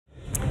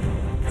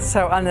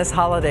So on this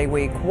holiday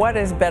week, what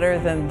is better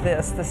than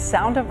this? The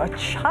sound of a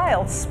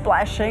child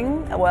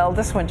splashing. Well,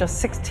 this one just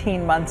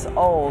 16 months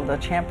old, a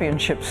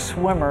championship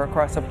swimmer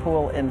across a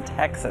pool in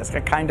Texas,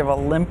 a kind of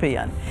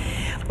Olympian.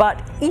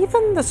 But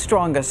even the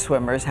strongest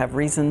swimmers have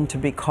reason to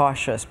be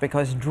cautious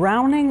because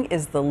drowning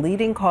is the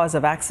leading cause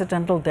of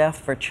accidental death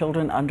for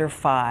children under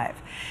 5.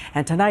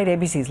 And tonight,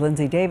 ABC's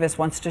Linsey Davis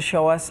wants to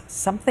show us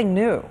something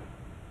new.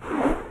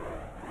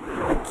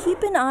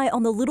 Keep an eye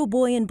on the little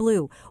boy in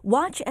blue.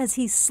 Watch as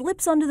he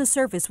slips under the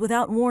surface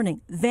without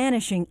warning,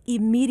 vanishing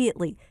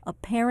immediately. A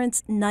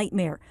parent's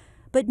nightmare.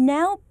 But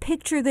now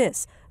picture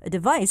this, a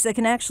device that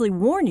can actually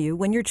warn you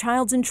when your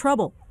child's in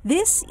trouble.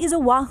 This is a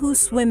Wahoo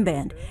swim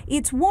band.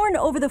 It's worn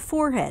over the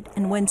forehead,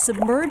 and when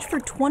submerged for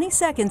 20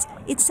 seconds,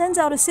 it sends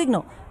out a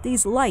signal.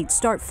 These lights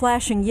start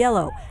flashing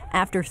yellow.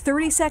 After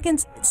 30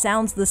 seconds, it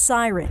sounds the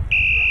siren.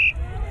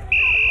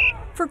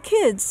 For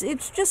kids,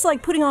 it's just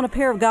like putting on a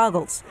pair of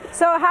goggles.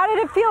 So how did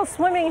it feel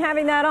swimming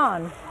having that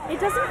on? It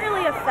doesn't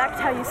really affect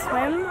how you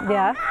swim.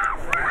 Yeah.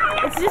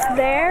 It's just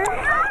there.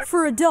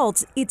 For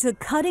adults, it's a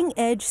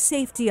cutting-edge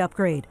safety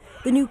upgrade.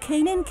 The New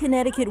Canaan,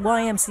 Connecticut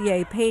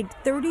YMCA paid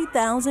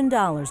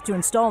 $30,000 to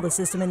install the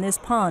system in this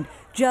pond,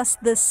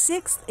 just the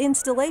 6th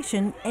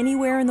installation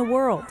anywhere in the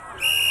world.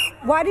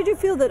 Why did you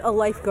feel that a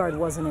lifeguard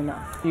wasn't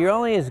enough? You're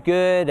only as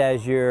good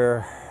as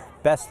your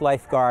best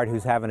lifeguard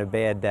who's having a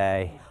bad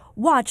day.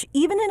 Watch,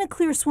 even in a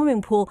clear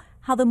swimming pool,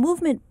 how the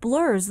movement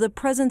blurs the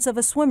presence of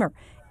a swimmer.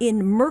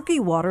 In murky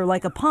water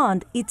like a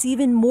pond, it's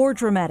even more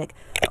dramatic.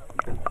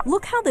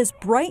 Look how this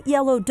bright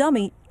yellow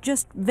dummy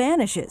just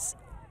vanishes.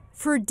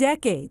 For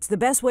decades, the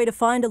best way to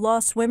find a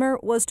lost swimmer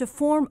was to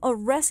form a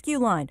rescue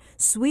line,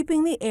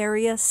 sweeping the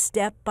area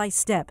step by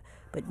step.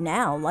 But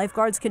now,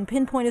 lifeguards can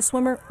pinpoint a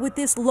swimmer with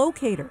this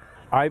locator.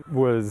 I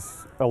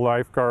was a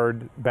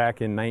lifeguard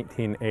back in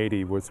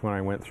 1980 was when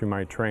I went through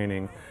my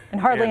training. And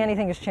hardly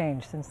anything has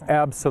changed since then.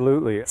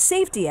 Absolutely.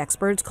 Safety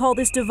experts call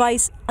this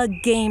device a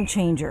game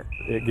changer.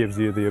 It gives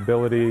you the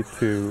ability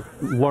to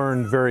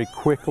learn very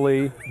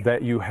quickly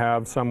that you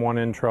have someone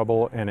in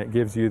trouble, and it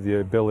gives you the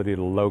ability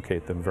to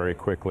locate them very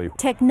quickly.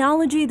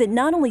 Technology that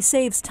not only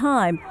saves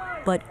time,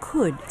 but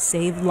could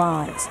save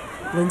lives.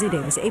 Linsey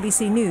Davis,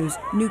 ABC News,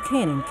 New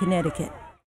Canaan, Connecticut.